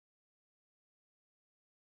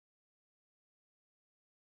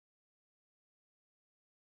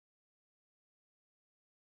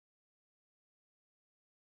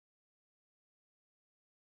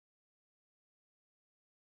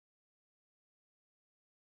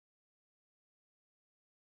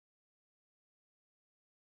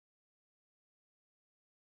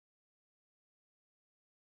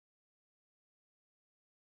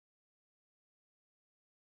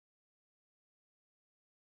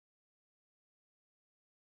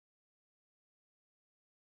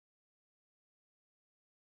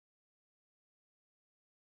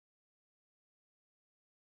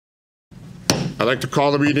I'd like to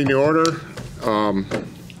call the meeting to order.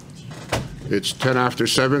 It's 10 after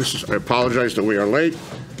 7. I apologize that we are late.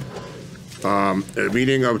 A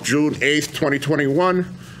meeting of June 8th,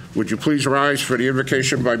 2021. Would you please rise for the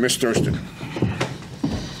invocation by Ms. Thurston?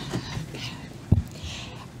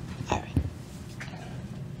 All right.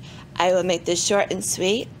 I will make this short and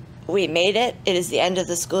sweet. We made it. It is the end of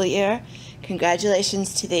the school year.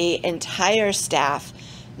 Congratulations to the entire staff,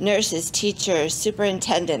 nurses, teachers,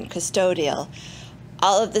 superintendent, custodial,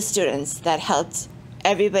 all of the students that helped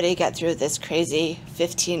everybody get through this crazy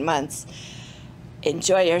 15 months.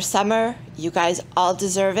 Enjoy your summer. You guys all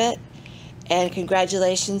deserve it. And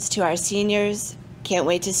congratulations to our seniors. Can't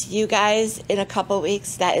wait to see you guys in a couple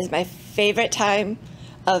weeks. That is my favorite time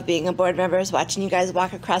of being a board member, is watching you guys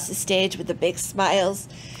walk across the stage with the big smiles.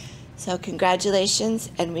 So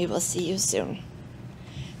congratulations, and we will see you soon.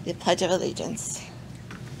 The Pledge of Allegiance.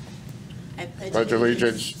 I pledge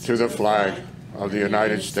allegiance to the flag of the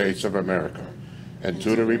United States of America and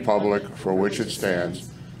to the republic for which it stands,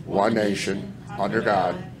 one nation, under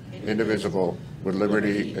God, indivisible, with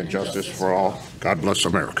liberty and justice for all. God bless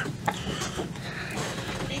America.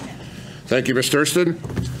 Thank you, Ms. Thurston.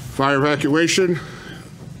 Fire evacuation.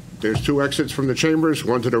 There's 2 exits from the chambers,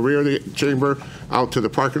 one to the rear of the chamber, out to the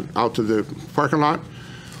parking lot,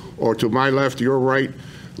 or to my left, your right,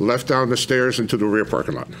 left down the stairs into the rear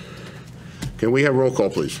parking lot. Can we have roll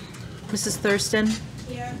call, please? Mrs. Thurston?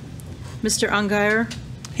 Here. Mr. Ungeyer?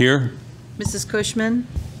 Here. Mrs. Cushman?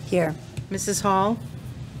 Here. Mrs. Hall?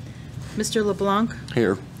 Mr. LeBlanc?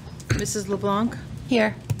 Here. Mrs. LeBlanc?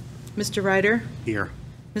 Here. Mr. Ryder? Here.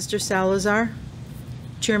 Mr. Salazar?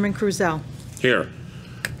 Chairman Krusell? Here.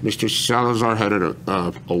 Mr. Salazar had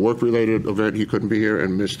a work-related event. He couldn't be here,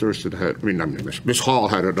 and Ms. Thurston had, Ms. Hall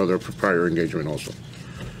had another prior engagement also.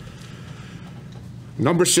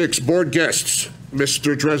 Number 6, board guests.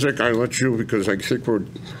 Mr. Drezek, I let you, because I think we're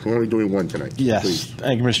only doing one tonight. Yes. Please.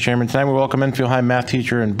 Thank you, Mr. Chairman. Tonight we welcome Enfield High math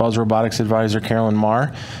teacher and Buzz Robotics advisor Carolyn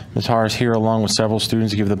Marr. Ms. Haar is here along with several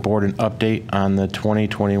students to give the board an update on the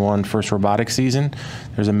 2021 first robotics season.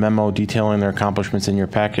 There's a memo detailing their accomplishments in your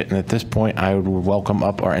packet, and at this point I would welcome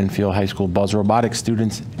up our Enfield High School Buzz Robotics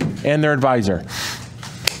students and their advisor.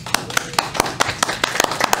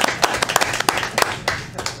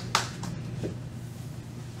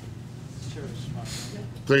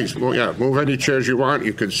 Please, move any chairs you want.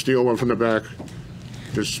 You can steal one from the back.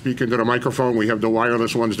 Just speak into the microphone. We have the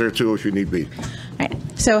wireless ones there too if you need be. All right.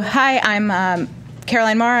 So hi, I'm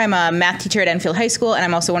Caroline Marr. I'm a math teacher at Enfield High School, and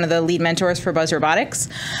I'm also one of the lead mentors for Buzz Robotics.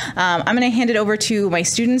 I'm going to hand it over to my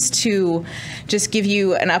students to just give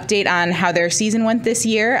you an update on how their season went this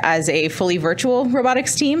year as a fully virtual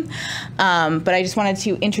robotics team. But I just wanted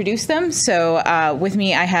to introduce them. So with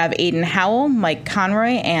me, I have Aiden Howell, Mike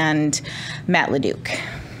Conroy, and Matt Leduc.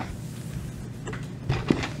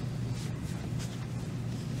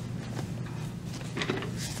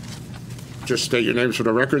 Just state your names for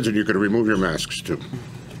the records, and you can remove your masks too.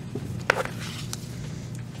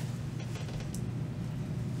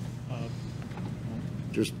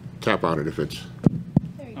 Just tap on it if it's.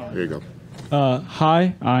 There you go.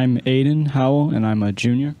 Hi, I'm Aiden Howell, and I'm a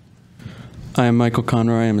junior. I'm Michael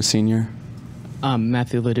Conroy. I'm a senior. I'm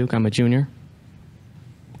Matthew Leduc. I'm a junior.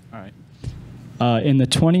 All right. In the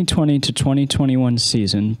 2020 to 2021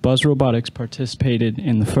 season, Buzz Robotics participated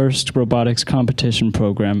in the first robotics competition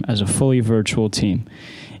program as a fully virtual team.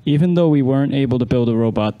 Even though we weren't able to build a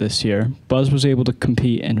robot this year, Buzz was able to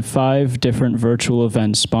compete in 5 different virtual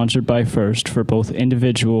events sponsored by FIRST for both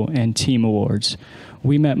individual and team awards.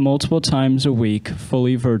 We met multiple times a week,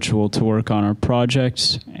 fully virtual, to work on our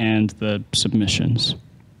projects and the submissions.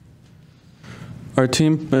 Our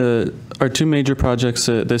 2 major projects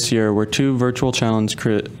this year were 2 virtual challenges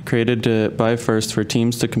created by FIRST for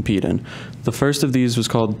teams to compete in. The first of these was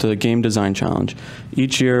called the Game Design Challenge.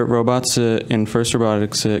 Each year, robots in FIRST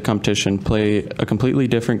Robotics competition play a completely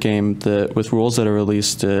different game with rules that are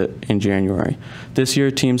released in January. This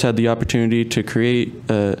year, teams had the opportunity to create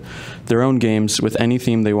their own games with any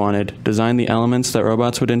theme they wanted, design the elements that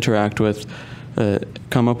robots would interact with,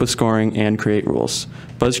 come up with scoring, and create rules.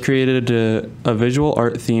 Buzz created a visual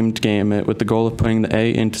art themed game with the goal of putting the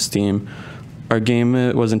A into STEAM. Our game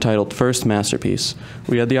was entitled First Masterpiece.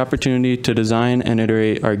 We had the opportunity to design and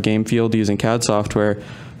iterate our game field using CAD software,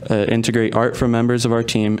 integrate art from members of our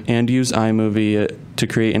team, and use iMovie to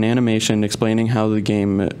create an animation explaining how the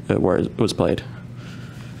game was played.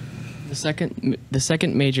 The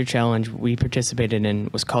second major challenge we participated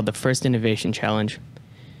in was called the First Innovation Challenge.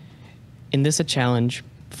 In this challenge,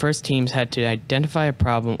 first teams had to identify a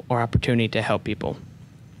problem or opportunity to help people.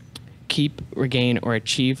 Keep, regain, or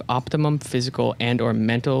achieve optimum physical and or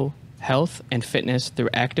mental health, and fitness through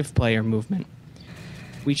active play or movement.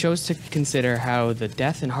 We chose to consider how the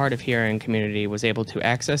deaf and hard of hearing community was able to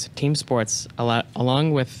access team sports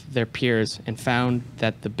along with their peers, and found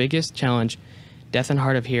that the biggest challenge deaf and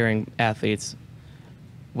hard of hearing athletes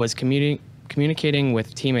was communicating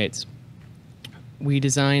with teammates. We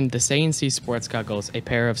designed the Say and See sports goggles, a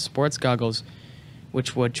pair of sports goggles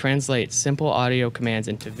which would translate simple audio commands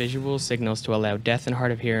into visual signals to allow deaf and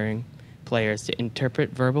hard of hearing players to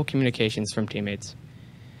interpret verbal communications from teammates.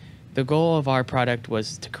 The goal of our product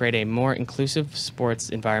was to create a more inclusive sports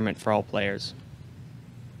environment for all players.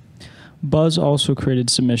 Buzz also created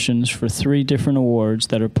submissions for 3 different awards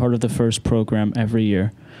that are part of the FIRST program every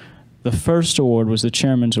year. The first award was the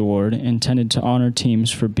Chairman's Award, intended to honor teams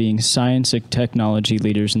for being science and technology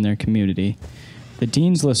leaders in their community. The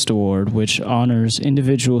Dean's List Award, which honors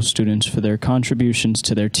individual students for their contributions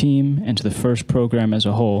to their team and to the FIRST program as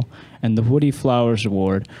a whole, and the Woody Flowers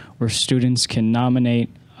Award, where students can nominate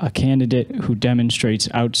a candidate who demonstrates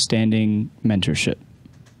outstanding mentorship.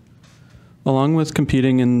 Along with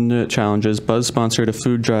competing in the challenges, Buzz sponsored a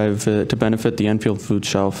food drive to benefit the Enfield Food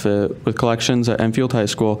Shelf with collections at Enfield High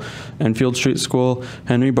School, Enfield Street School,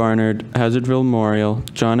 Henry Barnard, Hazardville Memorial,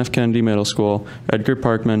 John F. Kennedy Middle School, Edgar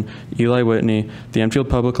Parkman, Eli Whitney, the Enfield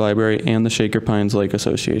Public Library, and the Shaker Pines Lake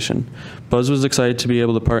Association. Buzz was excited to be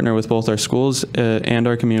able to partner with both our schools and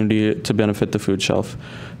our community to benefit the food shelf.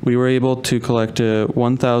 We were able to collect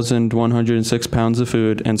 1,106 pounds of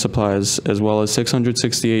food and supplies, as well as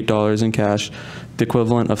 $668 in cash, the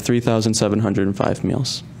equivalent of 3,705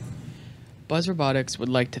 meals. Buzz Robotics would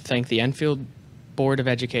like to thank the Enfield Board of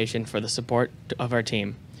Education for the support of our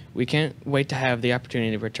team. We can't wait to have the opportunity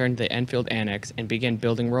to return to the Enfield Annex and begin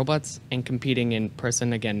building robots and competing in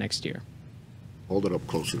person again next year. Hold it up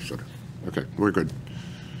closer, sir. Okay, we're good.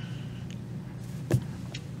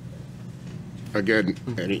 Again,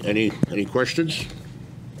 any questions?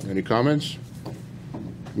 Any comments?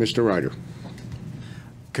 Mr. Ryder.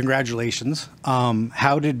 Congratulations.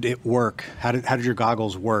 How did it work? How did your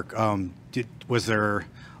goggles work? Was there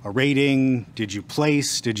a rating? Did you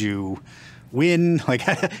place? Did you win? Like,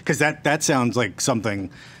 because that sounds like something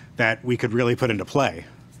that we could really put into play.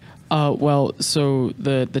 Well, so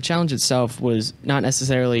the challenge itself was not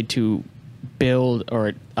necessarily to build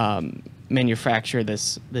or manufacture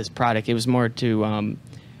this product. It was more to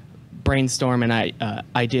brainstorm an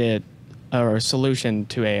idea or a solution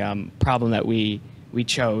to a problem that we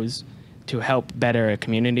chose to help better a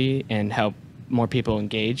community and help more people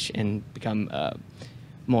engage and become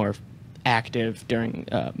more active during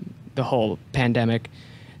the whole pandemic.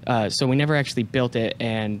 So we never actually built it,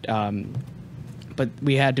 and but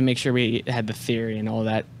we had to make sure we had the theory and all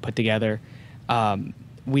that put together.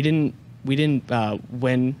 We didn't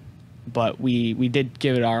win, but we did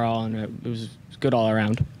give it our all, and it was good all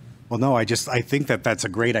around. Well, no, I think that's a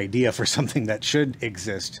great idea for something that should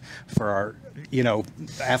exist for our,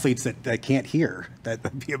 athletes that can't hear.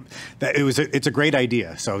 It's a great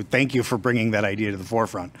idea. So thank you for bringing that idea to the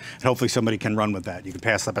forefront. And hopefully somebody can run with that. You can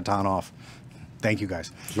pass the baton off. Thank you,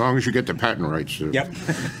 guys. As long as you get the patent rights. Yep.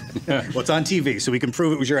 Well, it's on TV, so we can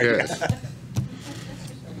prove it was your idea.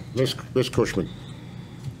 Ms. Cushman.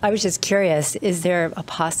 I was just curious, is there a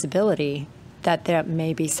possibility that there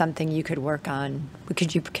may be something you could work on?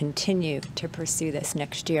 Could you continue to pursue this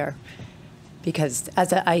next year? Because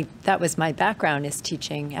that was my background, is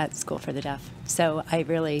teaching at School for the Deaf. So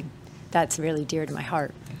that's really dear to my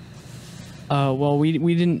heart. Well,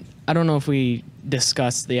 we didn't, I don't know if we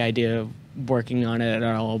discussed the idea of working on it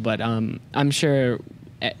at all, but I'm sure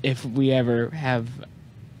if we ever have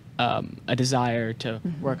a desire to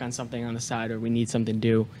work on something on the side, or we need something to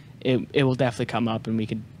do, it will definitely come up, and we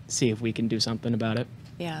could see if we can do something about it.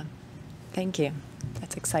 Yeah, thank you.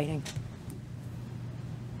 That's exciting.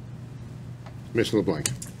 Ms. LeBlanc.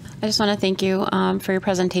 I just want to thank you for your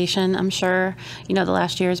presentation. I'm sure, the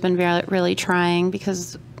last year has been really trying,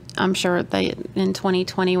 because I'm sure that in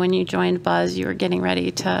 2020, when you joined Buzz, you were getting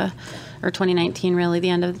ready to, or 2019, really, the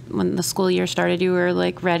end of when the school year started, you were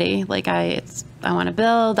like ready. Like, I want to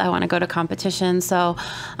build, I want to go to competition. So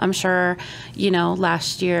I'm sure,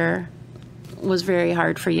 last year was very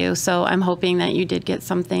hard for you. So I'm hoping that you did get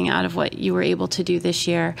something out of what you were able to do this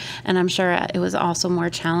year. And I'm sure it was also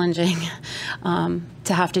more challenging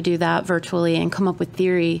to have to do that virtually and come up with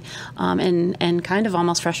theory, and kind of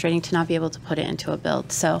almost frustrating to not be able to put it into a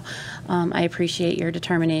build. So I appreciate your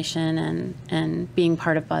determination and being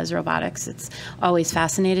part of Buzz Robotics. It's always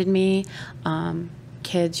fascinated me.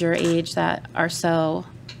 Kids your age that are so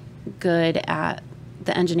good at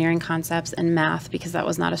the engineering concepts and math, because that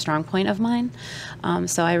was not a strong point of mine.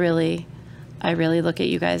 So I really look at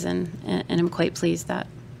you guys and am quite pleased that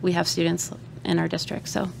we have students in our district.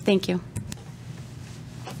 So thank you.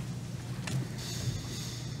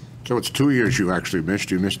 So it's 2 years you actually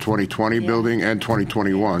missed. You missed 2020 building and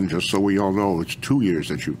 2021, just so we all know it's 2 years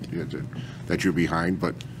that you're behind.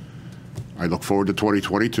 But I look forward to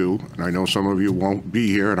 2022, and I know some of you won't be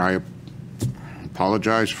here, and I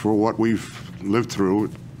apologize for what we've lived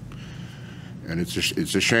through. And it's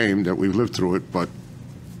a shame that we've lived through it, but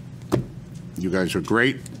you guys are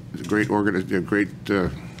great. It's a great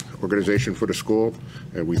organization for the school,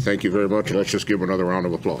 and we thank you very much. And let's just give another round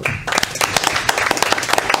of applause.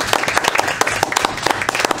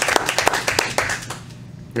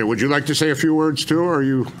 Hey, would you like to say a few words too, or are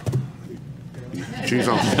you? She's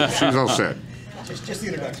all set. Just the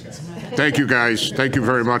introductions. Thank you, guys. Thank you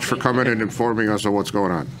very much for coming and informing us of what's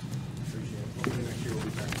going on.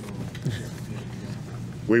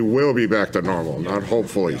 We will be back to normal, not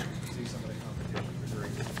hopefully.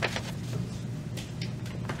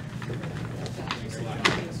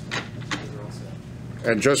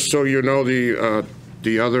 And just so you know,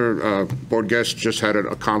 the other board guests just had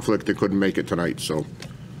a conflict. They couldn't make it tonight, so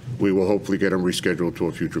we will hopefully get them rescheduled to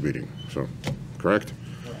a future meeting. So, correct?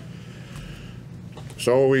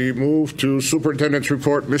 So we move to Superintendent's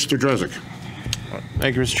report. Mr. Drezek.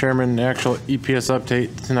 Thank you, Mr. Chairman. The actual EPS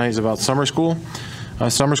update tonight is about summer school.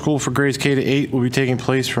 Summer school for grades K to 8 will be taking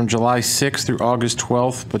place from July 6th through August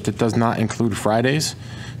 12th, but that does not include Fridays.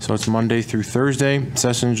 So it's Monday through Thursday.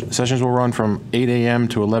 Sessions will run from 8 a.m.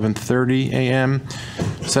 to 11:30 a.m.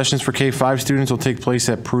 Sessions for K-5 students will take place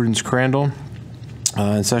at Prudence Crandall.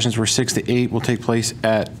 And sessions for 6 to 8 will take place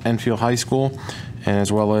at Enfield High School, and as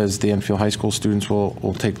well as the Enfield High School students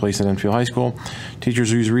will take place at Enfield High School. Teachers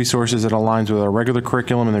will use resources that aligns with our regular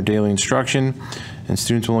curriculum and their daily instruction, and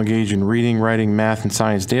students will engage in reading, writing, math, and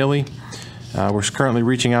science daily. We're currently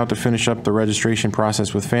reaching out to finish up the registration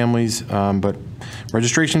process with families, but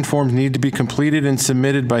registration forms need to be completed and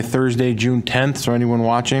submitted by Thursday, June 10th, so anyone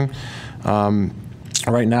watching.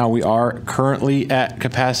 Right now, we are currently at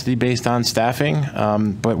capacity based on staffing,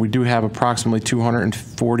 but we do have approximately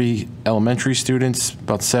 240 elementary students,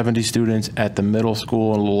 about 70 students at the middle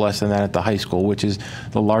school, and a little less than that at the high school, which is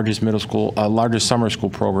the largest middle school, largest summer school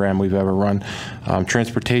program we've ever run.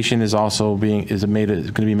 Transportation is also going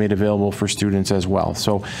to be made available for students as well.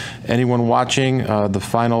 So, anyone watching, the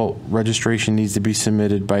final registration needs to be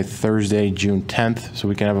submitted by Thursday, June 10th, so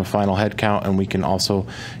we can have a final head count, and we can also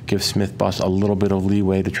give Smith Bus a little bit of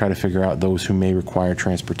leeway to try to figure out those who may require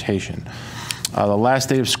transportation. The last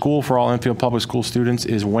day of school for all Enfield Public School students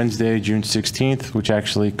is Wednesday, June 16th, which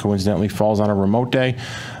actually coincidentally falls on a remote day.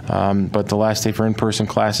 But the last day for in-person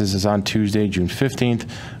classes is on Tuesday, June 15th.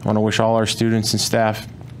 I want to wish all our students and staff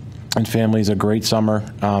and families a great summer.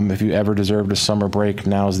 If you ever deserved a summer break,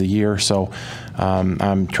 now's the year. So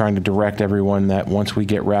I'm trying to direct everyone that once we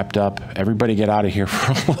get wrapped up, everybody get out of here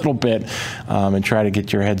for a little bit and try to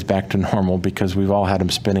get your heads back to normal, because we've all had them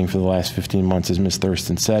spinning for the last 15 months, as Ms.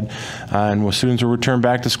 Thurston said. And students will return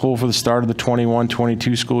back to school for the start of the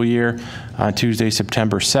 21-22 school year on Tuesday,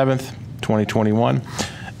 September 7th, 2021.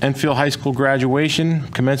 Enfield High School graduation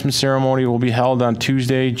commencement ceremony will be held on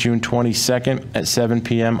Tuesday, June 22nd at 7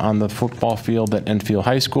 p.m. on the football field at Enfield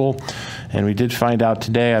High School. And we did find out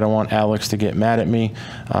today, I don't want Alex to get mad at me,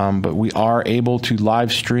 but we are able to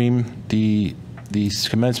live stream the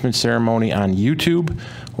commencement ceremony on YouTube.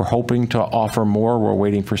 We're hoping to offer more. We're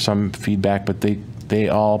waiting for some feedback, but they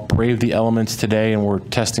all braved the elements today, and we're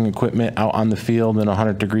testing equipment out on the field in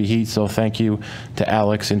 100-degree heat. So thank you to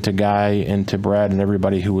Alex and to Guy and to Brad and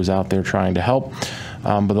everybody who was out there trying to help.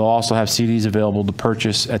 But they'll also have CDs available to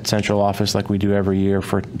purchase at central office like we do every year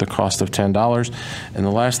for the cost of $10. And the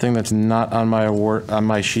last thing that's not on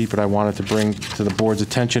my sheet, but I wanted to bring to the board's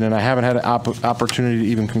attention, and I haven't had an opportunity to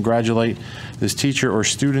even congratulate this teacher or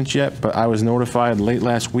students yet, but I was notified late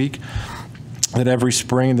last week that every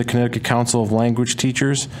spring the Connecticut Council of Language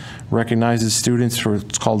Teachers recognizes students for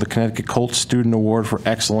what's called the Connecticut Colt Student Award for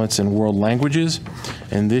Excellence in World Languages.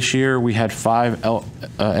 And this year we had 5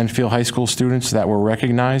 Enfield High School students that were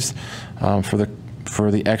recognized for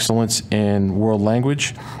the excellence in world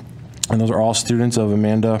language. And those are all students of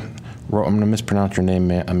Amanda, I'm going to mispronounce your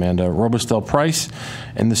name, Amanda Robestel Price.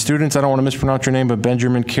 And the students, I don't want to mispronounce your name, but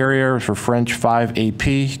Benjamin Carrier for French 5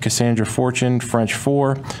 AP, Cassandra Fortune, French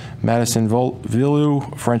 4, Madison Villou,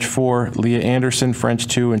 French 4, Leah Anderson, French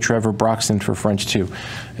 2, and Trevor Broxton for French 2.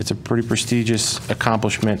 It's a pretty prestigious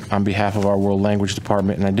accomplishment on behalf of our World Language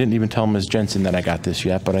Department, and I didn't even tell Ms. Jensen that I got this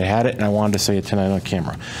yet, but I had it, and I wanted to say it tonight on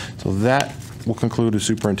camera. So that will conclude the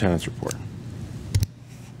superintendent's report.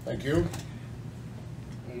 Thank you.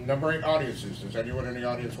 Number 8, audiences. Does anyone in the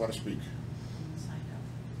audience want to speak?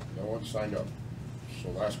 No one signed up. So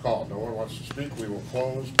last call. No one wants to speak. We will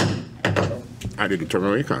close. I didn't turn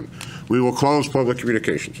my mic on. We will close public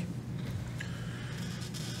communications.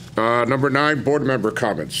 Number 9, board member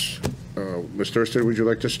comments. Ms. Thurston, would you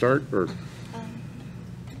like to start? Or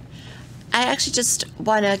I actually just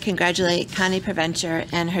want to congratulate Connie Preventure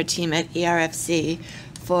and her team at ERFC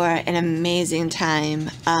for an amazing time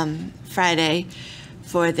Friday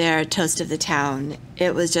for their Toast of the Town.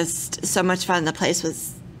 It was just so much fun. The place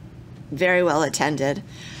was very well attended.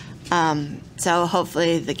 So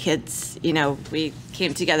hopefully the kids, we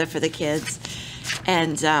came together for the kids.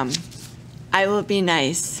 And I will be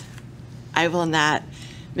nice. I will not.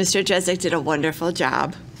 Mr. Dresnick did a wonderful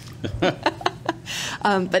job.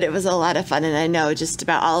 But it was a lot of fun, and I know just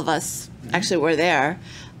about all of us actually were there.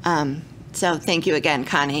 So thank you again,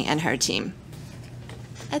 Connie and her team.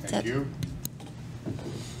 That's thank it. you.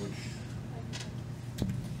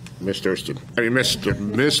 Ms. Thurston. I mean, Miss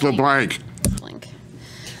LeBlanc. Blank.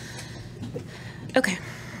 Okay.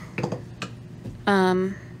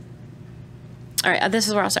 All right, this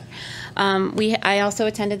is where I'll start. I also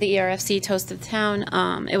attended the ERFC Toast of the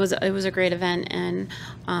Town. It was a great event, and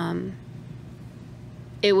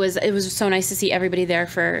it was so nice to see everybody there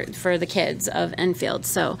for the kids of Enfield.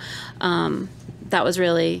 So that was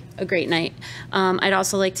really a great night. I'd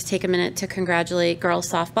also like to take a minute to congratulate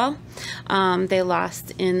girls softball. They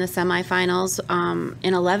lost in the semifinals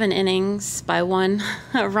in 11 innings by 1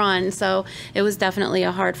 run, so it was definitely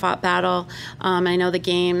a hard-fought battle. I know the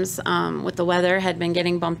games with the weather had been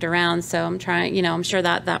getting bumped around, so I'm sure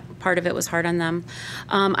that part of it was hard on them.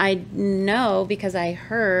 I know because I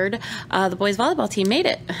heard the boys volleyball team made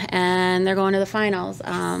it, and they're going to the finals.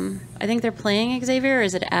 I think they're playing Xavier, or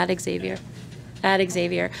is it at Xavier? At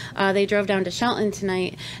Xavier. They drove down to Shelton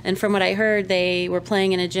tonight, and from what I heard, they were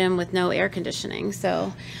playing in a gym with no air conditioning,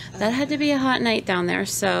 so that had to be a hot night down there.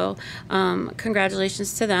 So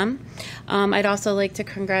congratulations to them. I'd also like to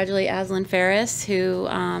congratulate Aslan Ferris, who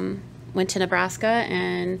went to Nebraska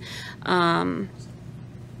and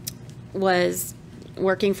was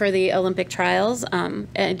working for the Olympic trials.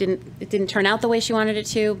 It didn't turn out the way she wanted it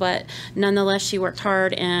to, but nonetheless, she worked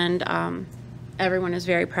hard, and everyone is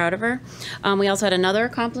very proud of her. We also had another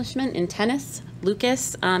accomplishment in tennis.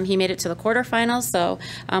 Lucas, he made it to the quarterfinals, so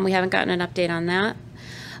we haven't gotten an update on that.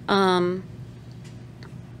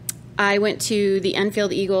 I went to the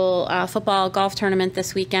Enfield Eagle football golf tournament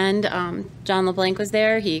this weekend. John LeBlanc was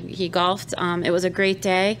there. He golfed. It was a great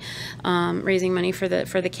day, raising money for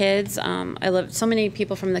the kids. I love so many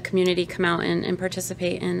people from the community come out and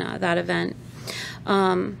participate in that event.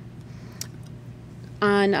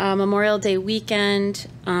 On Memorial Day weekend,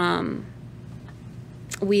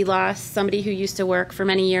 we lost somebody who used to work for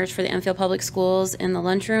many years for the Enfield Public Schools in the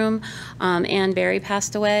lunchroom. Ann Berry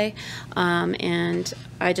passed away, and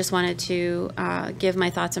I just wanted to give my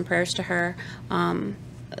thoughts and prayers to her.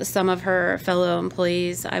 Some of her fellow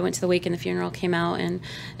employees, I went to the wake and the funeral, came out and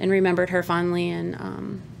remembered her fondly,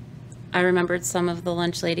 and I remembered some of the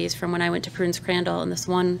lunch ladies from when I went to Prunes Crandall, and this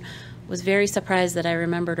one was very surprised that I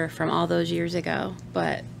remembered her from all those years ago,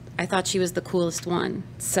 but I thought she was the coolest one,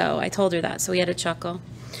 so I told her that, so we had a chuckle.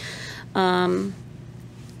 And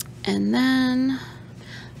then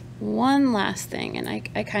one last thing, and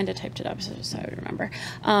I kind of typed it up so I would remember.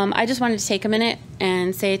 I just wanted to take a minute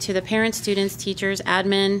and say to the parents, students, teachers,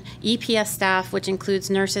 admin, EPS staff, which includes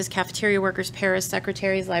nurses, cafeteria workers, paras,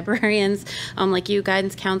 secretaries, librarians, like you,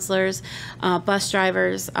 guidance counselors, bus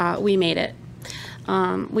drivers, we made it.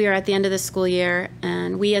 We are at the end of the school year,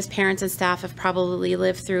 and we as parents and staff have probably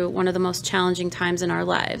lived through one of the most challenging times in our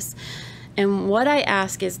lives. And what I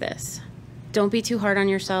ask is this: don't be too hard on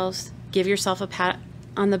yourselves. Give yourself a pat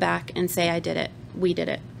on the back and say, I did it. We did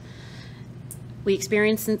it. We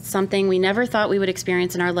experienced something we never thought we would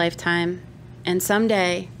experience in our lifetime. And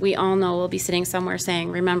someday, we all know we'll be sitting somewhere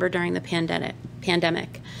saying, remember during the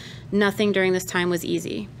pandemic. Nothing during this time was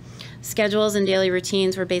easy. Schedules and daily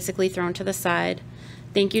routines were basically thrown to the side.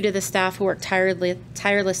 Thank you to the staff who worked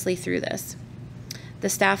tirelessly through this. The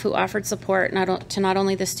staff who offered support to not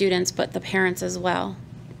only the students, but the parents as well,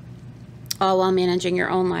 all while managing your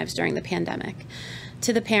own lives during the pandemic.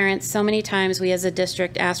 To the parents, so many times we as a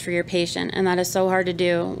district ask for your patience, and that is so hard to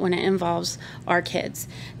do when it involves our kids.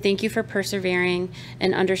 Thank you for persevering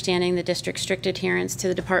and understanding the district's strict adherence to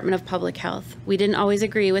the Department of Public Health. We didn't always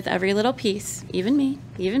agree with every little piece, even me.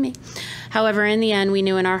 However, in the end, we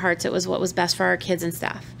knew in our hearts it was what was best for our kids and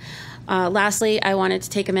staff. Lastly, I wanted to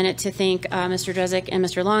take a minute to thank Mr. Dresnick and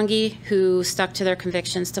Mr. Longi, who stuck to their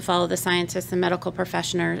convictions to follow the scientists and medical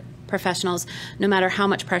professionals, no matter how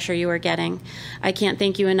much pressure you were getting. I can't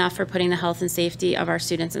thank you enough for putting the health and safety of our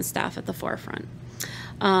students and staff at the forefront.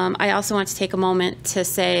 I also want to take a moment to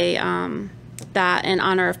say that in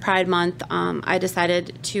honor of Pride Month, I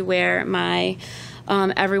decided to wear my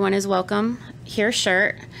Everyone is Welcome Here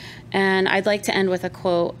shirt. And I'd like to end with a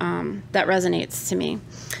quote that resonates to me.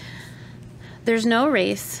 There's no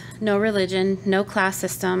race, no religion, no class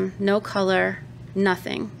system, no color,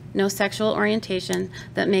 nothing, no sexual orientation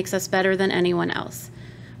that makes us better than anyone else.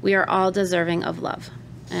 We are all deserving of love.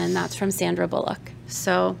 And that's from Sandra Bullock.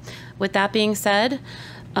 So with that being said,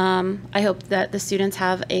 I hope that the students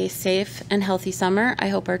have a safe and healthy summer. I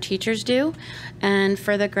hope our teachers do. And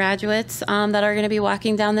for the graduates that are going to be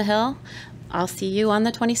walking down the hill, I'll see you on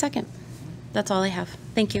the 22nd. That's all I have.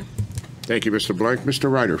 Thank you. Thank you, Mr. Blank.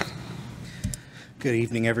 Mr. Ryder. Good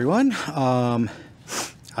evening, everyone. I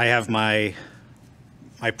have my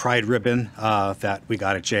Pride ribbon that we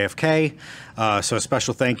got at JFK. So a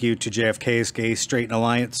special thank you to JFK's Gay Straight and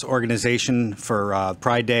Alliance organization for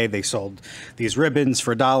Pride Day. They sold these ribbons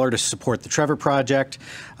for $1 to support the Trevor Project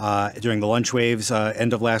during the lunch waves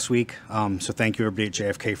end of last week. So thank you everybody at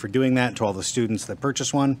JFK for doing that, and to all the students that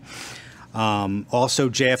purchased one. Also,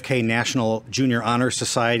 JFK National Junior Honor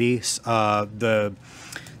Society. The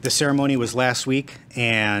ceremony was last week,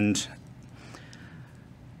 and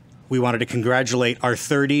we wanted to congratulate our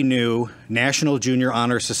 30 new National Junior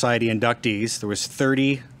Honor Society inductees. There was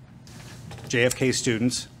 30 JFK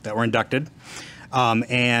students that were inducted.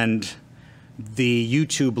 And the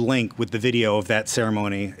YouTube link with the video of that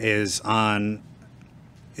ceremony is on,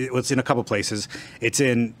 it's in a couple places. It's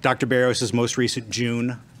in Dr. Barrios' most recent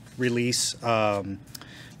June release,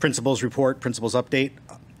 principals report, principals update.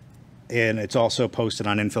 And it's also posted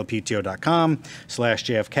on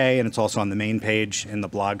enfieldpto.com/JFK, and it's also on the main page in the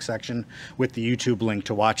blog section with the YouTube link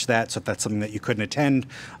to watch that. So if that's something that you couldn't attend,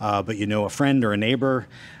 but you know a friend or a neighbor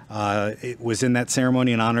it was in that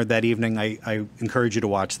ceremony and honored that evening, I encourage you to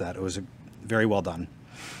watch that. It was very well done.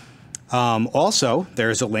 Also,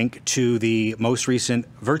 there's a link to the most recent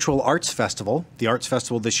virtual arts festival. The arts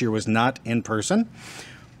festival this year was not in person.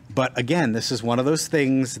 But again, this is one of those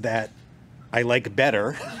things that I like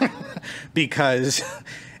better because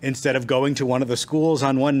instead of going to one of the schools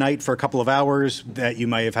on one night for a couple of hours that you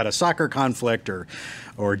might have had a soccer conflict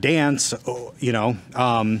or dance, or, you know,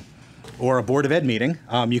 or a Board of Ed meeting,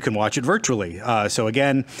 you can watch it virtually. So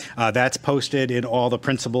again, that's posted in all the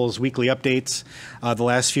principals' weekly updates the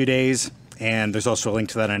last few days, and there's also a link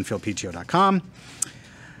to that on enfieldpto.com.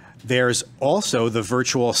 There's also the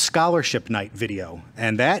virtual scholarship night video,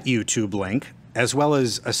 and that YouTube link, as well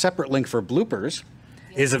as a separate link for bloopers,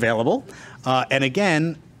 is available. And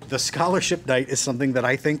again, the scholarship night is something that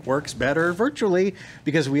I think works better virtually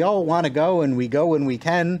because we all want to go and we go when we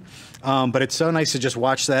can. But it's so nice to just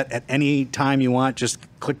watch that at any time you want. Just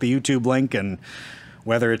click the YouTube link, and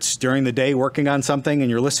whether it's during the day working on something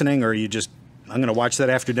and you're listening, or you just, I'm going to watch that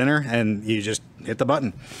after dinner, and you just hit the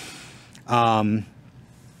button.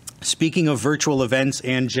 Speaking of virtual events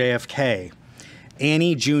and JFK,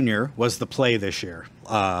 Annie Jr. was the play this year.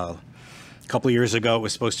 A couple of years ago, it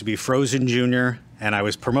was supposed to be Frozen Jr., and I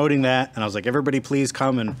was promoting that, and I was like, everybody please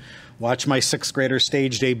come and watch my sixth grader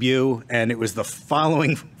stage debut, and it was the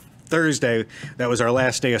following Thursday that was our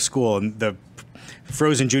last day of school, and the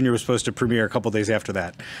Frozen Jr. was supposed to premiere a couple days after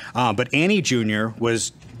that. But Annie Jr.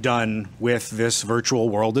 was done with this virtual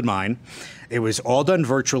world in mind. It was all done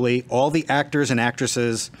virtually. All the actors and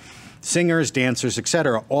actresses, singers, dancers,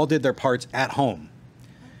 etc., all did their parts at home.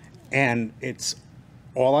 And it's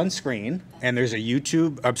all on screen, and there's a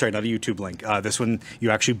YouTube, I'm sorry, not a YouTube link. This one,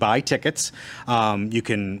 you actually buy tickets. You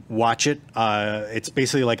can watch it. It's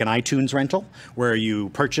basically like an iTunes rental where you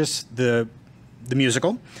purchase the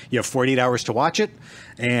musical. You have 48 hours to watch it,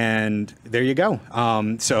 and there you go.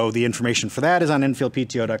 So the information for that is on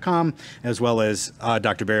enfieldpto.com, as well as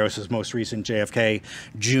Dr. Barrios' most recent JFK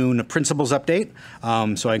June principals update.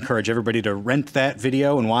 So I encourage everybody to rent that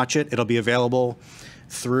video and watch it. It'll be available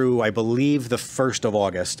through, I believe, the 1st of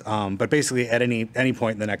August. But basically at any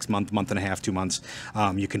point in the next month, month and a half, 2 months,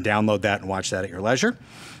 you can download that and watch that at your leisure.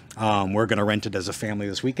 We're going to rent it as a family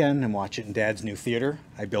this weekend and watch it in Dad's new theater.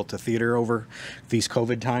 I built a theater over these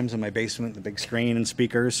COVID times in my basement, the big screen and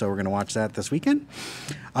speakers, so we're going to watch that this weekend.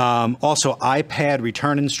 Also, iPad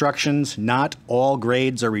return instructions. Not all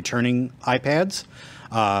grades are returning iPads.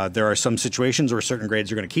 There are some situations where certain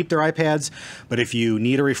grades are going to keep their iPads, but if you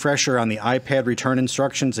need a refresher on the iPad return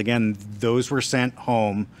instructions, again, those were sent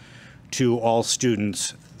home to all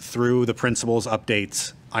students through the principal's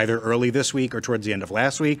updates, either early this week or towards the end of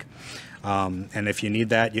last week. And if you need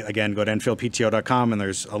that, again, go to enfieldpto.com, and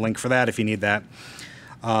there's a link for that if you need that.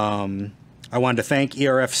 I wanted to thank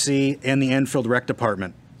ERFC and the Enfield Rec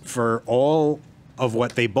Department for all of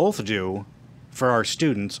what they both do for our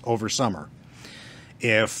students over summer.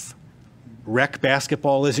 If rec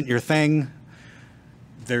basketball isn't your thing,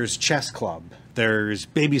 there's chess club, there's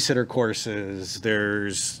babysitter courses,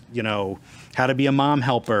 there's, you know, how to be a mom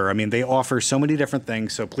helper. I mean, they offer so many different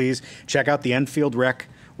things. So please check out the Enfield Rec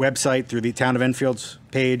website through the Town of Enfield's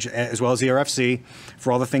page, as well as the RFC,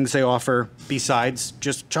 for all the things they offer besides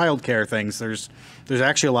just childcare things. There's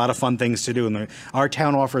actually a lot of fun things to do, and our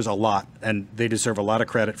town offers a lot, and they deserve a lot of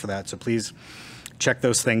credit for that. So please check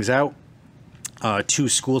those things out. 2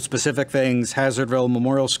 school-specific things: Hazardville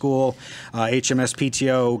Memorial School, HMS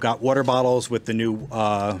PTO got water bottles with the new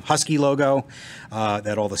Husky logo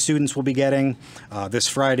that all the students will be getting. This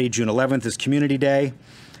Friday, June 11th, is Community Day,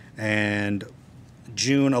 and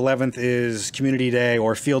June 11th is Community Day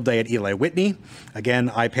or Field Day at Eli Whitney. Again,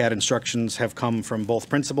 iPad instructions have come from both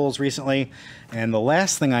principals recently. And the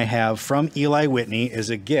last thing I have from Eli Whitney is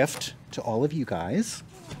a gift to all of you guys.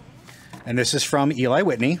 And this is from Eli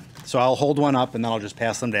Whitney. So I'll hold one up and then I'll just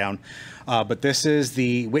pass them down. But this is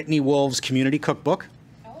the Whitney Wolves Community Cookbook.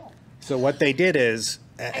 Oh. So what they did is,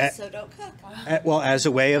 so don't cook. well, as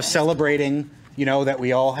a way of celebrating, you know, that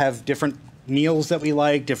we all have different meals that we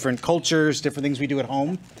like, different cultures, different things we do at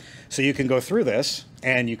home. So you can go through this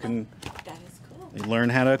and you can learn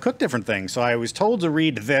how to cook different things. So I was told to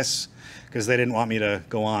read this because they didn't want me to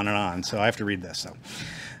go on and on. So I have to read this. So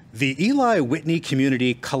the Eli Whitney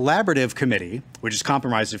Community Collaborative Committee, which is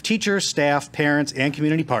comprised of teachers, staff, parents, and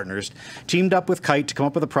community partners, teamed up with Kite to come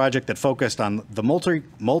up with a project that focused on the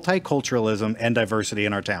multiculturalism and diversity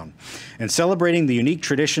in our town. In celebrating the unique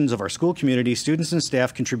traditions of our school community, students and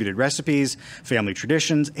staff contributed recipes, family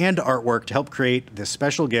traditions, and artwork to help create this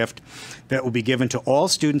special gift that will be given to all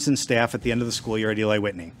students and staff at the end of the school year at Eli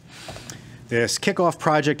Whitney. This kickoff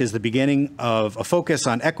project is the beginning of a focus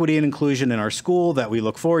on equity and inclusion in our school that we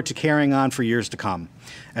look forward to carrying on for years to come.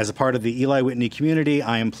 As a part of the Eli Whitney community,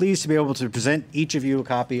 I am pleased to be able to present each of you a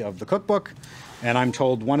copy of the cookbook. And I'm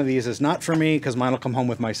told one of these is not for me because mine will come home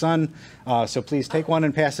with my son. So please take one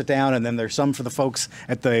and pass it down. And then there's some for the folks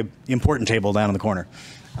at the important table down in the corner.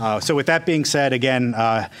 So with that being said, again,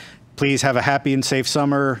 please have a happy and safe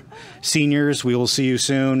summer. Seniors, we will see you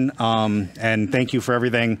soon. And thank you for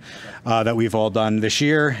everything that we've all done this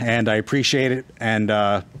year. And I appreciate it.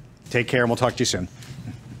 And take care, and we'll talk to you soon.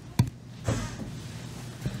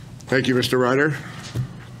 Thank you, Mr. Ryder.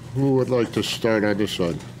 Who would like to start on this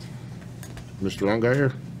one? Mr.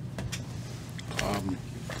 Longire?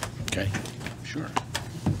 Okay, sure.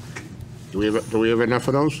 Do we have enough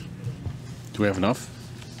of those? Do we have enough?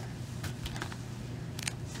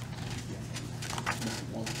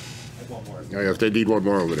 Yeah, if they need one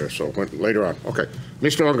more over there, so later on. Okay.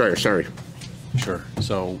 Mr. Longire, sorry. Sure.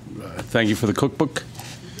 So thank you for the cookbook.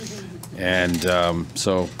 And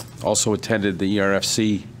so also attended the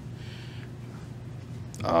ERFC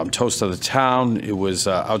Toast of the Town. It was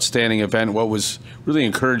an outstanding event. What was really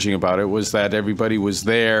encouraging about it was that everybody was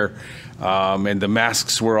there, and the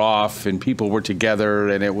masks were off, and people were together,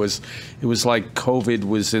 and it was like COVID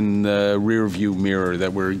was in the rear view mirror,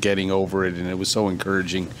 that we're getting over it, and it was so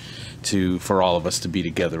encouraging for all of us to be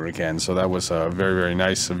together again. So that was a very, very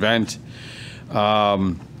nice event.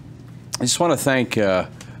 I just want to thank. I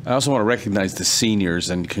also want to recognize the seniors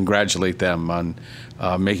and congratulate them on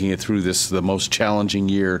making it through the most challenging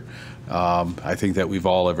year I think that we've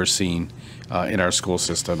all ever seen in our school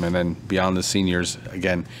system. And then beyond the seniors,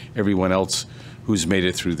 again, everyone else who's made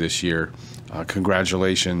it through this year,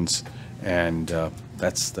 congratulations. And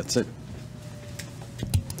that's it.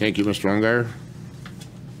 Thank you, Mr. Longire.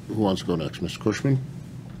 Who wants to go next? Mr. Cushman?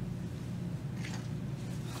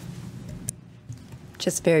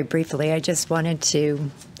 Just very briefly, I just wanted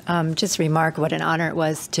to just remark what an honor it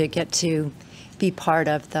was to get to be part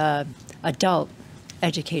of the adult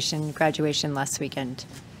education graduation last weekend,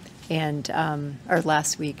 and or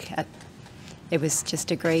last week. It was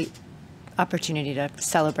just a great opportunity to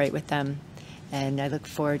celebrate with them, and I look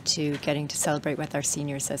forward to getting to celebrate with our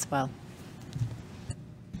seniors as well.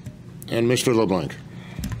 And Mr. LeBlanc.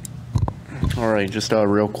 All right, just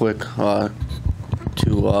real quick to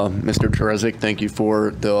Mr. Terezik, thank you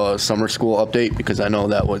for the summer school update, because I know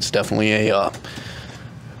that was definitely a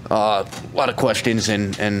lot of questions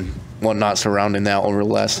and whatnot surrounding that over the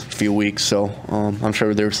last few weeks. So I'm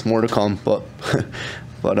sure there's more to come, but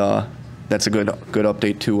that's a good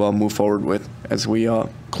update to move forward with as we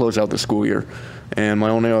close out the school year. And my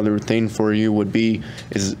only other thing for you would be,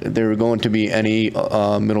 is there going to be any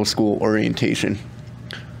middle school orientation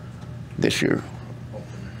this year?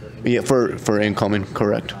 Yeah, for incoming,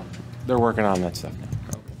 correct. They're working on that stuff now.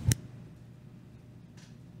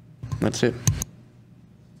 That's it.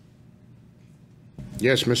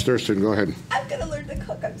 Yes, Ms. Thurston, go ahead. I'm gonna learn to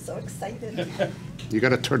cook. I'm so excited. You got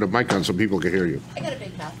to turn the mic on so people can hear you. I got a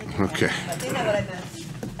big mouth. Okay. But you know what I meant.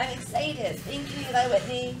 I'm excited. Thank you, Eli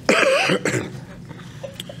Whitney.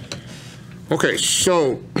 Okay,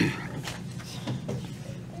 so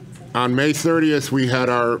on May 30th, we had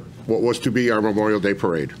what was to be our Memorial Day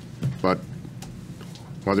parade, but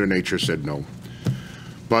Mother Nature said no.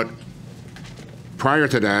 But prior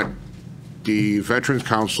to that, the Veterans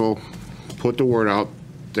Council put the word out.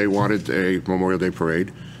 They wanted a Memorial Day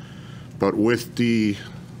parade, but with the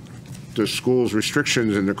school's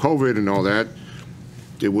restrictions and the COVID and all that,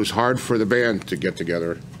 it was hard for the band to get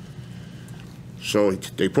together. So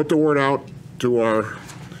they put the word out to our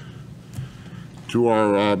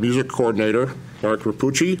music coordinator, Mark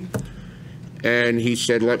Rapucci, and he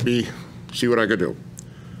said, let me see what I could do.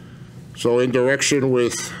 So in direction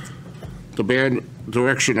with the band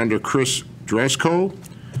direction under Chris Dresko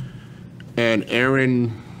and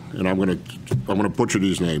Aaron, and I'm gonna butcher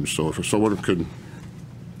these names, so if someone could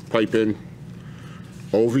pipe in,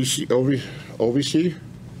 OVC?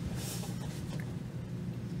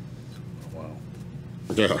 Wow.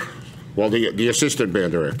 Yeah, well, the assistant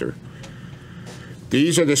band director.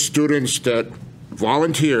 These are the students that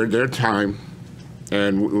volunteered their time,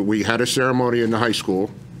 and we had a ceremony in the high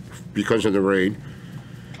school because of the rain.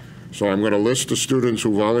 So I'm going to list the students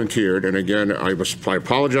who volunteered, and again, I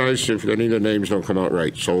apologize if any of the names don't come out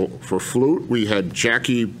right. So for flute, we had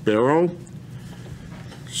Jackie Barrow,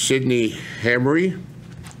 Sydney Hamry,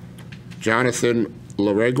 Jonathan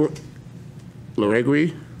Laregui,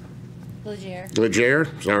 Leger,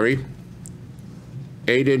 sorry,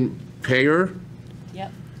 Aiden Payer,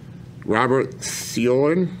 Yep. Robert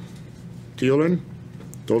Thielen,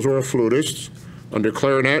 those were our flutists. Under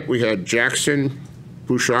clarinet, we had Jackson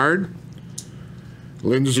Bouchard,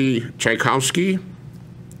 Lindsay Tchaikovsky,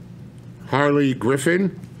 Harley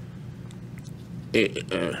Griffin,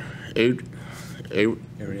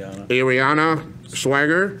 Ariana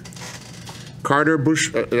Swagger, Carter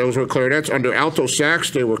Bush, those were clarinets. Under alto sax,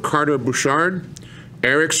 they were Carter Bouchard,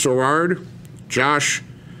 Eric Sorard, Josh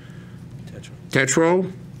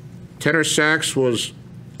Tetro. Tenor sax was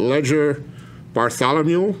Ledger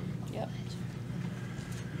Bartholomew. Yep.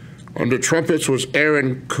 Under trumpets was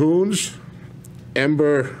Aaron Coons,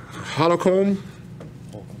 Ember Holcomb,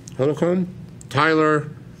 Tyler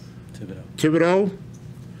Thibodeau.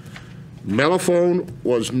 Mellophone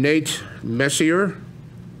was Nate Messier.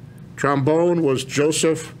 Trombone was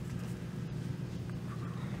Joseph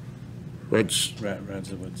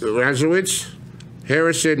Razowitz.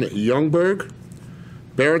 Harrison Youngberg.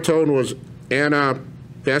 Baritone was Anna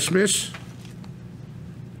Besmis.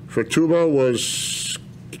 For tuba was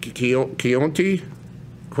Keonti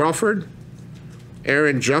Crawford.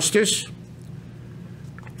 Aaron Justice.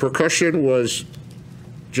 Percussion was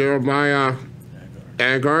Jeremiah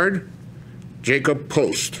Agard. Jacob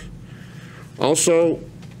Post. Also,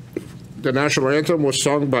 the national anthem was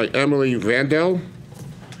sung by Emily Vandell.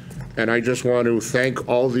 And I just want to thank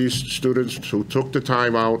all these students who took the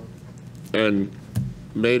time out and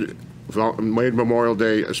made Memorial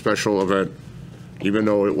Day a special event, even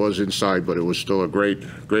though it was inside, but it was still a great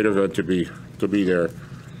event to be there.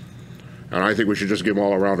 And I think we should just give them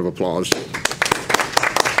all a round of applause.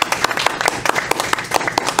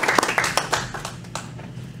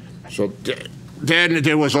 So then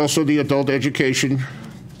there was also the adult education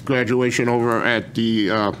graduation over at the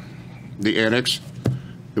annex.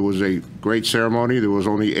 It was a great ceremony. There was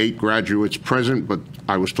only 8 graduates present, but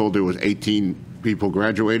I was told there was 18 people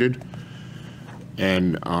graduated.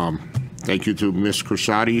 And thank you to Miss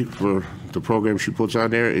Corsati for the program she puts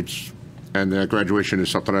on there. And that graduation is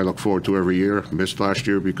something I look forward to every year. Missed last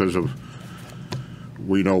year because of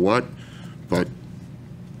we know what, but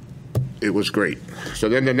it was great. So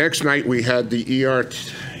then the next night we had the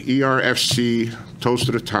ERFC Toast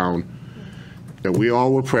of the Town that we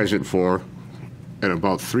all were present for, and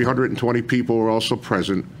about 320 people were also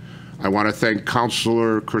present. I want to thank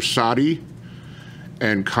Councilor Corsati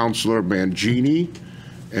and Councilor Mangini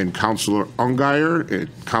and Councilor Ungeyer and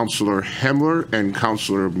Councilor Hemler and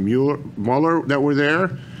Councilor Mueller that were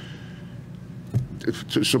there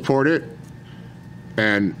to support it.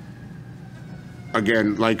 And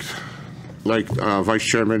again, like Vice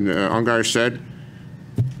Chairman Ungeyer said,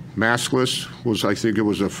 maskless was, I think it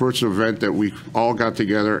was the first event that we all got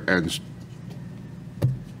together and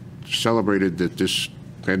celebrated that this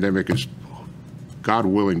pandemic is, God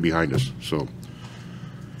willing, behind us. So,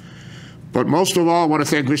 but most of all, I want to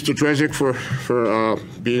thank Mr. Drezek for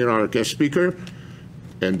being our guest speaker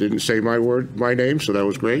and didn't say my name, so that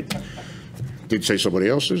was great. Did say somebody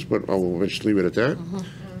else's, but I'll just leave it at that.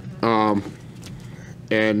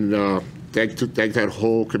 and thank that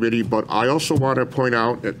whole committee. But I also want to point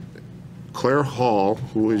out that Claire Hall,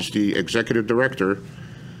 who is the executive director,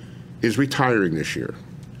 is retiring this year.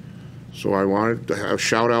 So I wanted to have a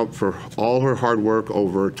shout out for all her hard work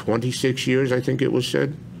over 26 years, I think it was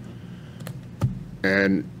said.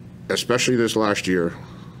 And especially this last year,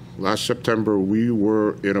 last September, we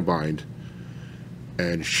were in a bind.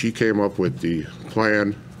 And she came up with the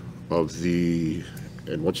plan of the,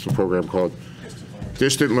 and what's the program called?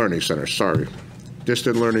 Distant Learning Center, sorry.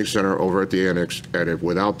 Distant Learning Center over at the Annex. And if,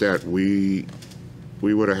 without that, we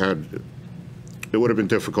would have had, it would have been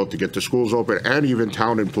difficult to get the schools open and even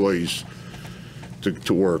town employees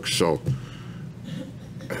to work. So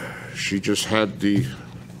she just had the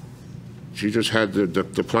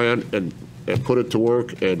plan and put it to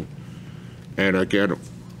work. And again,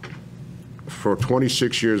 for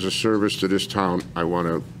 26 years of service to this town, I want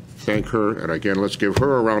to thank her. And again, let's give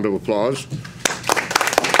her a round of applause.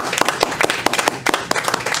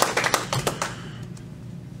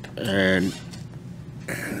 And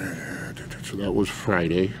so that was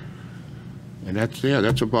Friday. And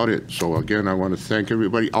that's about it. So again, I want to thank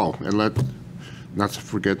everybody. Oh, and not to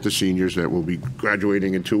forget the seniors that will be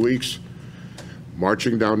graduating in 2 weeks,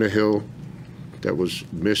 marching down the hill that was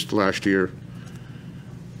missed last year.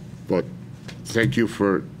 But thank you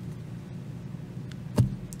for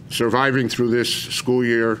surviving through this school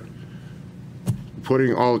year,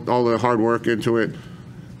 putting all the hard work into it,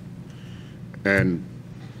 and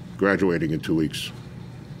graduating in 2 weeks.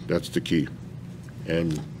 That's the key.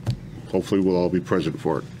 And hopefully we'll all be present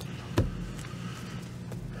for it.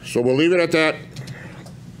 So we'll leave it at that.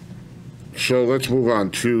 So let's move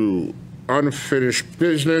on to unfinished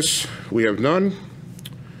business. We have none.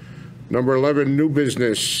 Number 11, new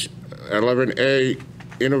business. 11A,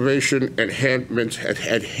 Innovation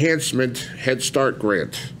Enhancement Head Start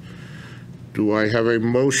Grant. Do I have a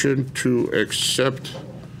motion to accept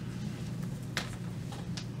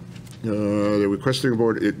the requesting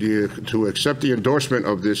board to accept the endorsement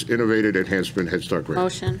of this Innovative Enhancement Head Start Grant?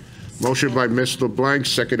 Motion. Motion by Ms. LeBlanc,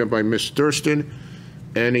 seconded by Ms. Thurston.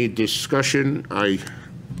 Any discussion? I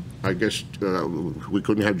guess we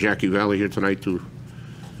couldn't have Jackie Valley here tonight to.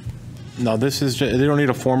 No, this is they don't need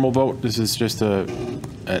a formal vote. This is just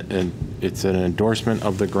it's an endorsement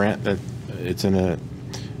of the grant. That it's an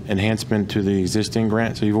enhancement to the existing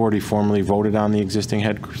grant. So you've already formally voted on the existing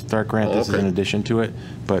Head Start grant. This is in addition to it.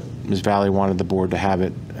 But Ms. Valley wanted the board to have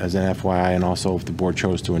it as an FYI, and also if the board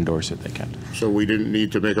chose to endorse it, they can. So we didn't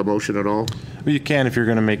need to make a motion at all? Well, you can if you're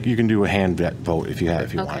going to make. You can do a hand vote if you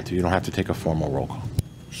want to. You don't have to take a formal roll call.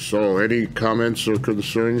 So any comments or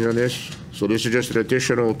concerns on this? So this is just an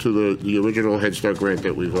additional to the original Head Start grant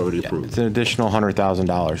that we've already approved? It's an additional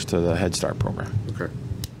 $100,000 to the Head Start program. Okay.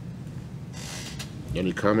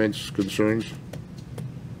 Any comments, concerns?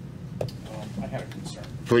 I had a concern.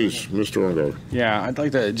 Please, Mr. Ongo. Yeah, I'd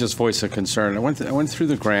like to just voice a concern. I went through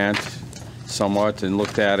the grant somewhat and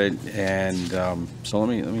looked at it, and so let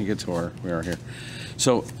me get to where we are here.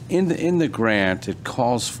 So in the grant, it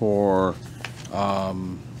calls for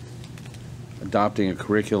adopting a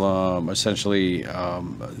curriculum, essentially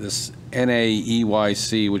this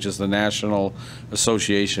NAEYC, which is the National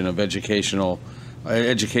Association of Education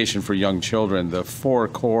for Young Children, the 4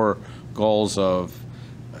 core goals of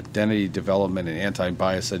identity development and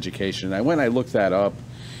anti-bias education. I looked that up,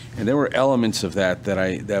 and there were elements of that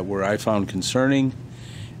I found concerning,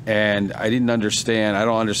 and I didn't understand. I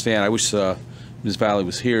don't understand. I wish Ms. Valley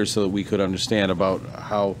was here so that we could understand about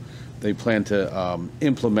how they plan to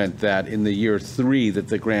implement that in the year 3 that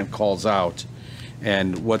the grant calls out,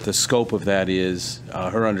 and what the scope of that is,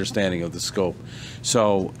 her understanding of the scope.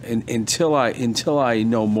 So until I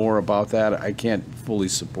know more about that, I can't fully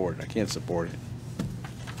support it. I can't support it.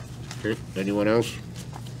 Okay, anyone else?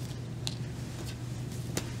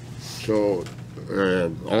 So,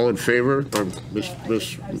 all in favor,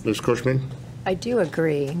 Ms. Cushman? I do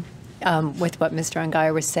agree with what Mr.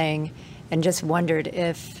 Ungary was saying, and just wondered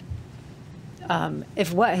if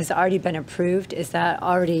what has already been approved, is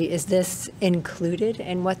this included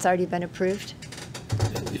in what's already been approved?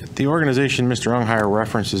 The organization Mr. Unghire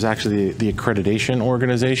referenced is actually the accreditation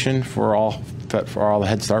organization for all the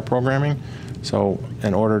Head Start programming. So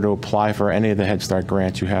in order to apply for any of the Head Start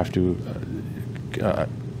grants, you have to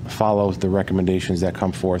follow the recommendations that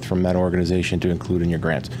come forth from that organization to include in your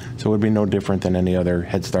grants. So it would be no different than any other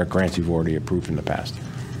Head Start grants you've already approved in the past.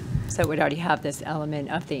 So it would already have this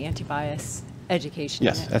element of the anti-bias education?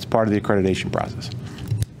 Yes, that's part of the accreditation process.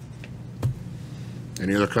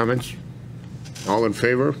 Any other comments? All in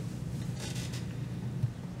favor?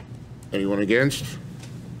 Anyone against?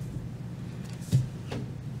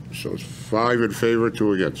 So it's 5 in favor,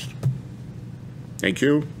 2 against. Thank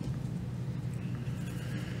you.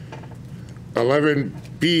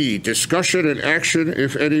 11B, discussion and action,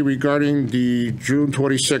 if any, regarding the June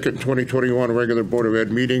 22nd, 2021 regular Board of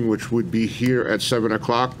Ed meeting, which would be here at 7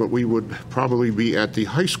 o'clock, but we would probably be at the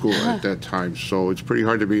high school at that time. So it's pretty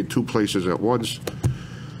hard to be in 2 places at once.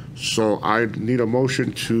 So I need a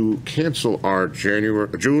motion to cancel our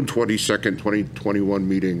June 22nd, 2021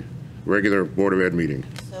 meeting, regular Board of Ed meeting.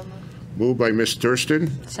 So Moved by Ms.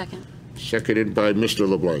 Thurston, Second. seconded by Mr.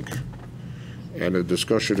 LeBlanc. And the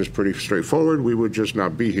discussion is pretty straightforward. We would just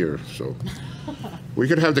not be here, so. We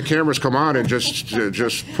could have the cameras come on and just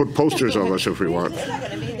put posters of us if we want. they're not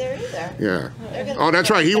going to be there either. Yeah. Oh, that's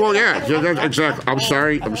right. He won't, yeah, exactly. I'm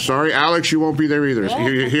sorry. Alex, you won't be there either,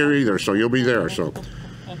 here either, so you'll be there, so.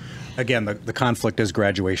 Again, the conflict is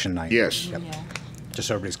graduation night. Yes. Yep. Just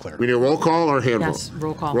so everybody's clear. We need a roll call or hand vote? Yes,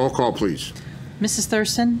 roll call. Roll call, please. Mrs.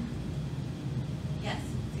 Thurston? Yes,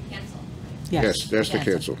 to cancel. Yes, that's the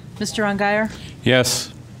cancel. Mr. Ongire?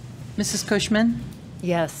 Yes. Mrs. Cushman?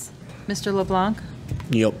 Yes. Mr. LeBlanc?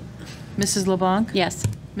 Yep. Mrs. LeBlanc? Yes.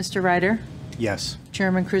 Mr. Ryder? Yes.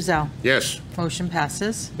 Chairman Cruzel? Yes. Motion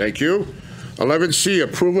passes. Thank you. 11C,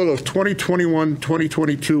 approval of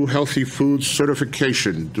 2021-2022 Healthy Foods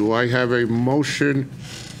Certification. Do I have a motion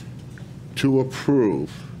to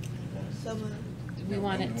approve? So moved. We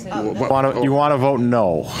want it to. You want to vote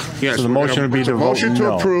no. Yes. So the motion would be to vote Motion to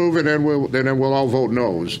no. approve, and then we'll all vote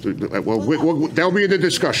no's. Well, that'll be in the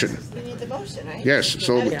discussion. We need the motion, right? Yes,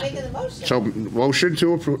 so- I was making the motion. So motion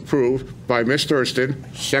to approve by Ms. Thurston,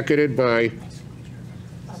 seconded by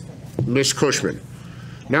Ms. Cushman.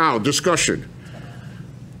 Now, discussion.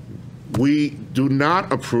 We do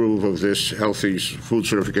not approve of this healthy food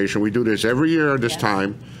certification. We do this every year at this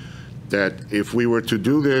time, that if we were to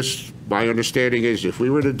do this, my understanding is if we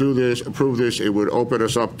were to do this, approve this, it would open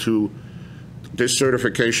us up to this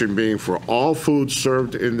certification being for all food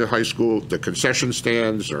served in the high school, the concession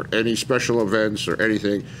stands or any special events or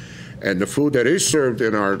anything. And the food that is served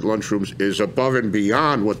in our lunchrooms is above and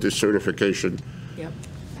beyond what this certification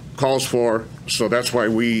calls for. So that's why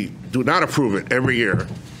we do not approve it every year.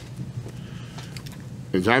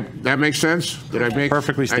 Does that make sense? Did I make?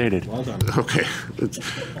 Perfectly stated. Well done. Okay.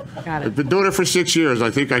 Got I've it. been doing it for 6 years.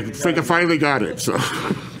 I think I finally got it, so.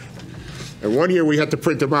 And one year we had to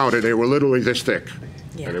print them out and they were literally this thick.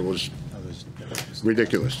 And it was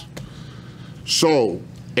ridiculous. So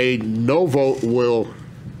a no vote will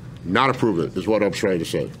not approve it, is what I'm trying to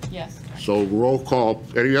say. Yes. So roll call.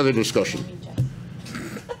 Any other discussion?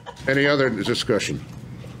 Any other discussion?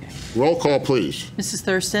 Roll call, please. Mrs.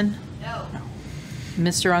 Thurston? No.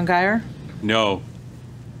 Mr. Ongire? No.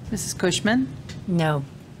 Mrs. Cushman? No.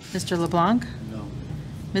 Mr. LeBlanc? No.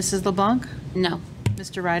 Mrs. LeBlanc? No.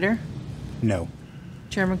 Mr. Ryder? No.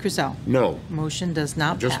 Chairman Cruzel? No. Motion does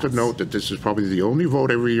not pass. Just to note that this is probably the only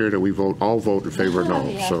vote every year that we all vote in favor of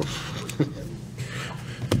no, so.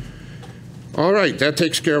 All right, that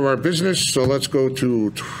takes care of our business, so let's go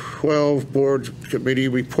to 12 board committee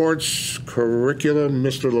reports. Curriculum,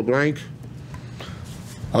 Mr. LeBlanc.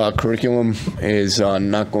 Curriculum is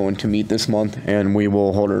not going to meet this month, and we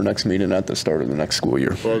will hold our next meeting at the start of the next school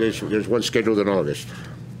year. Well, there's one scheduled in August.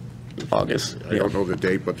 August. I don't know the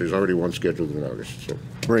date, but there's already one scheduled in August, so,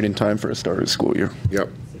 Right in time for the start of the school year. yep.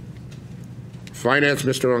 Finance,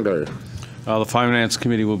 Mr. Ongire. The Finance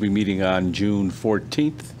Committee will be meeting on June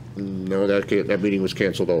 14th. No, that meeting was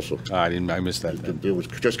canceled also. I missed that then. It was,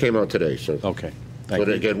 just came out today, so. Okay, thank But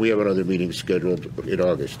you. again, we have another meeting scheduled in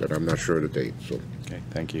August, and I'm not sure of the date, so. Okay,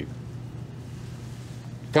 thank you.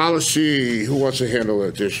 Policy, who wants to handle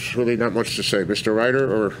it? There's really not much to say. Mr.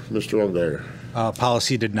 Ryder or Mr. Ongire?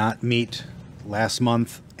 Policy did not meet last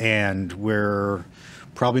month, and we're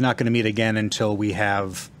probably not going to meet again until we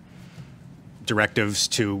have directives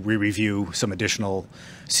to re-review some additional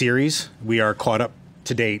series. We are caught up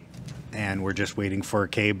to date, and we're just waiting for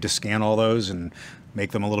CABE to scan all those and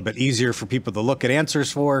make them a little bit easier for people to look at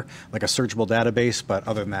answers for, like a searchable database. But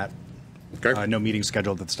other than that, no meeting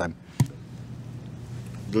scheduled at this time.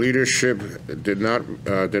 Leadership did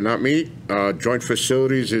not meet. Joint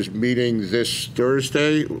Facilities is meeting this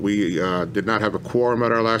Thursday. We did not have a quorum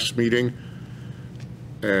at our last meeting,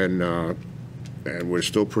 and we're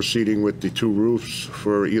still proceeding with the 2 roofs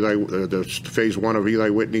for the phase 1 of Eli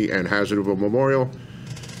Whitney and Hazardville Memorial,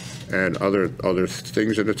 and other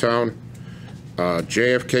things in the town.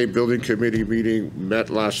 JFK Building Committee meeting met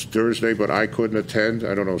last Thursday, but I couldn't attend.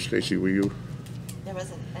 I don't know, Stacy, were you? There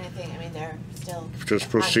wasn't anything, I mean, they're still. Just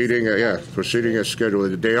proceeding, proceeding as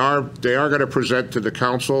scheduled. They are going to present to the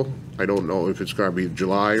council. I don't know if it's going to be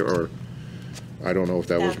July or, I don't know if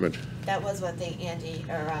that was meant. That was one thing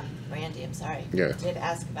Randy, I'm sorry, Yeah. did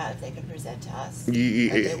ask about if they could present to us. Ye-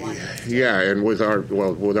 what they wanted to do. Yeah, and with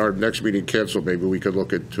our next meeting canceled, maybe we could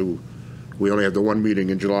look at we only have the one meeting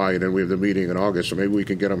in July, and then we have the meeting in August, so maybe we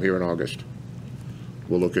can get them here in August.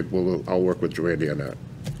 I'll work with Randy on that.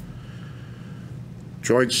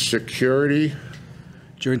 Joint security.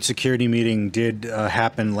 Joint security meeting did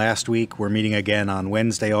happen last week. We're meeting again on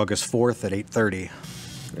Wednesday, August 4th at 8:30.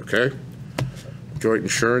 Okay. Joint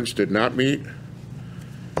insurance did not meet.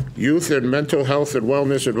 Youth and Mental Health and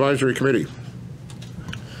Wellness Advisory Committee.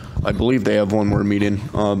 I believe they have one more meeting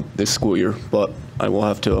this school year, but I will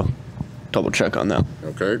have to double check on that.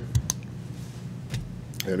 Okay.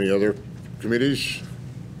 Any other committees?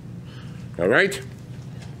 All right.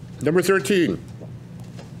 Number 13,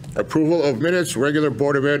 approval of minutes, regular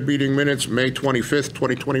Board of Ed meeting minutes, May 25th,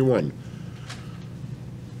 2021.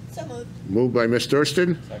 So moved. Moved by Ms.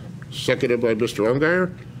 Thurston. Seconded by Mr.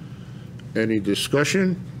 Ungeyer. Any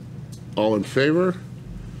discussion? All in favor?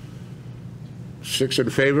 6 in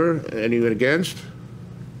favor. Anyone against?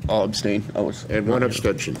 I'll abstain. And 1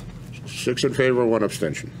 abstention. 6 in favor, 1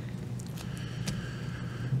 abstention.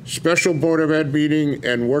 Special Board of Ed meeting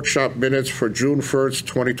and workshop minutes for June 1st,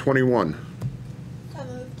 2021. So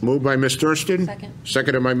moved. Moved by Ms. Thurston. Second.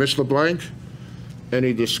 Seconded by Ms. LeBlanc.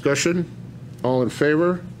 Any discussion? All in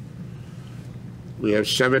favor? We have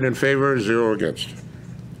 7 in favor, 0 against.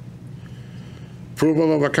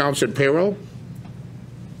 Approval of accounts and payroll?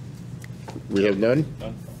 We have none.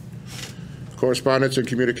 Correspondence and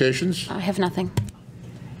communications? I have nothing.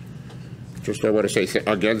 Just I want to say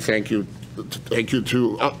again, thank you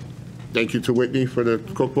to Whitney for the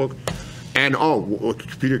cookbook, and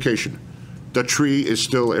communication. The tree is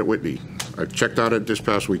still at Whitney. I checked on it this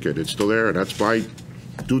past weekend. It's still there, and that's my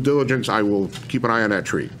due diligence. I will keep an eye on that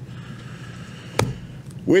tree.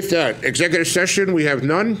 With that, executive session, we have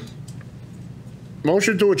none.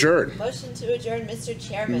 Motion to adjourn. Motion to adjourn, Mr.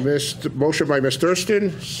 Chairman. Motion by Ms.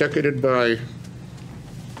 Thurston, seconded by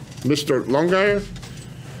Mr. Longire,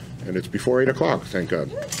 and it's before 8 o'clock, thank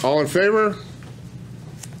God. All in favor?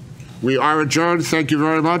 We are adjourned. Thank you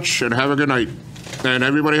very much, and have a good night. And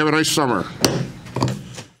everybody have a nice summer.